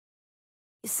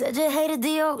You said you hated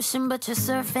the ocean, but you're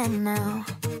surfing now.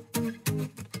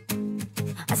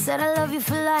 I said I love you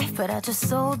for life, but I just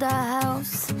sold our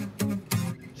house.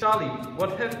 Charlie,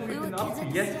 what have we been up to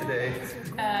yesterday?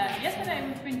 Yesterday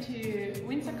we've been to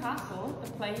Windsor Castle, the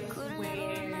place where we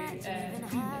live.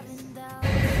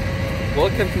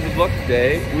 Welcome to the vlog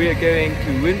today. We are going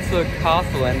to Windsor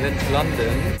Castle and then to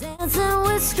London. Dancing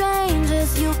with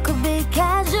strangers, you could be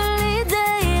casually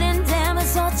dating. Damn,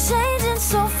 it's all changing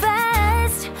so fast.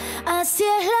 I see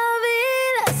love,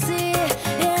 I see,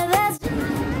 yeah, that's.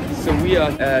 So we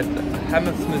are at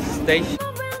Hammersmith Station.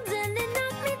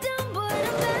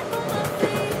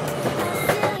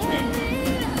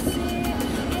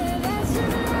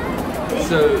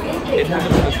 So in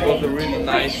Hammersmith was a really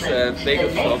nice bagel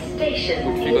shop, which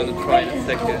we're gonna try in a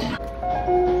second.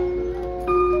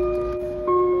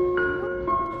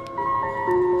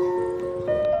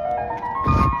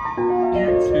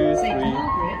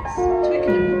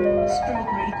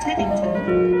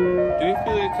 Do you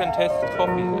feel you can taste the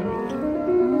coffee and everything?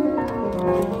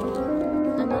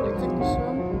 I'm not exactly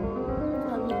sure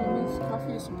how Vietnamese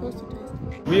coffee is supposed to taste.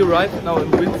 We arrived now in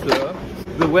Windsor.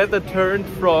 The weather turned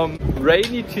from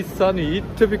rainy to sunny,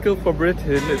 typical for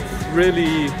Britain. It's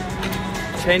really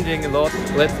changing a lot.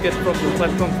 Let's get from the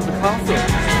platform to the castle.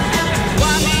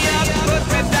 Wind me up, put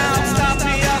me down, stop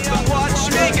me up and watch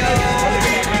me go.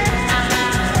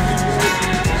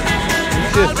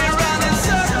 I'll be running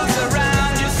circles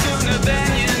around you sooner than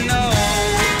you know.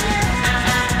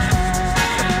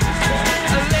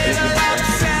 A little love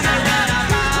center and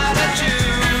I'm out of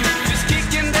June. Just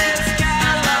kicking this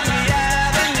can along the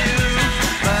avenue.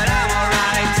 But I'm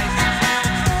alright.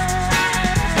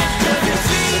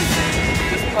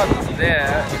 This part over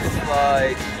there is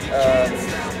like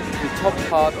the top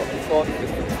part of the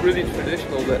fortress. It's really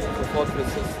traditional that the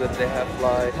fortresses that they have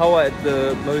like tower at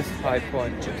the most high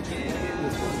point.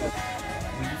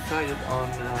 We decided on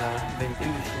the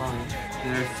English lunch.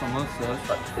 There's samosas,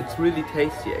 but it's really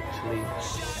tasty actually.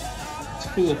 It's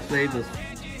full of flavors.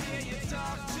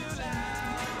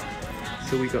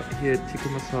 So we got here tikka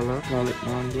masala, garlic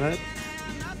naan bread,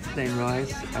 plain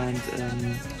rice, and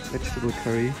vegetable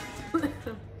curry.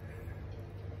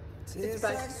 It's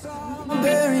spicy.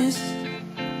 Berries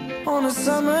on a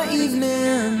summer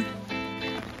evening.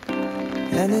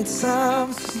 And it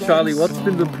sounds Charlie, what's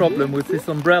been the problem with this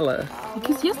umbrella?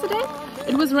 Because yesterday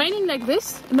it was raining like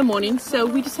this in the morning, so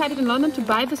we decided in London to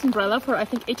buy this umbrella for I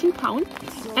think £18.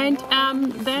 And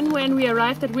then when we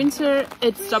arrived at Windsor,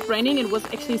 it stopped raining. It was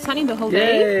actually sunny the whole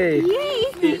day.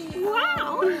 Yay!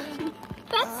 Wow!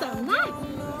 That's so nice!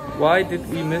 Why did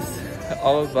we miss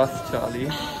our bus, Charlie?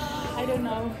 I don't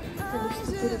know.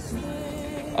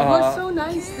 It was so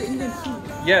nice, the Indian food.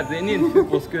 Yeah, the Indian food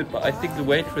was good, but I think the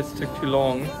waitress took too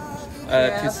long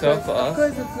to serve us. Of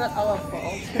course, it's not our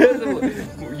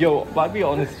fault. Yo, but be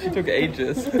honest, she took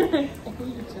ages.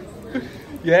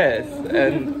 Yes,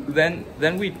 and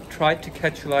then we tried to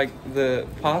catch like the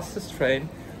fastest train.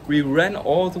 We ran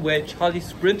all the way. Charlie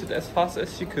sprinted as fast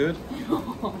as she could.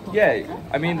 Yeah,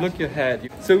 I mean, look ahead.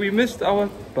 So we missed our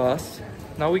bus.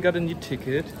 Now we got a new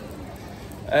ticket.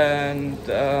 And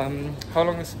how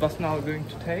long is the bus now going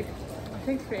to take? I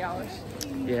think 3 hours.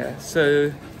 Yeah,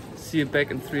 so see you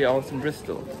back in 3 hours in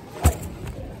Bristol.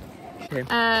 Okay.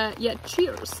 Yeah,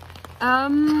 cheers.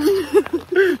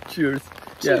 Cheers. Cheers.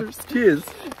 Yeah, cheers.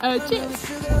 Cheers.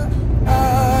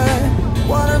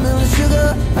 watermelon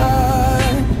sugar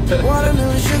high,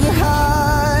 watermelon sugar high.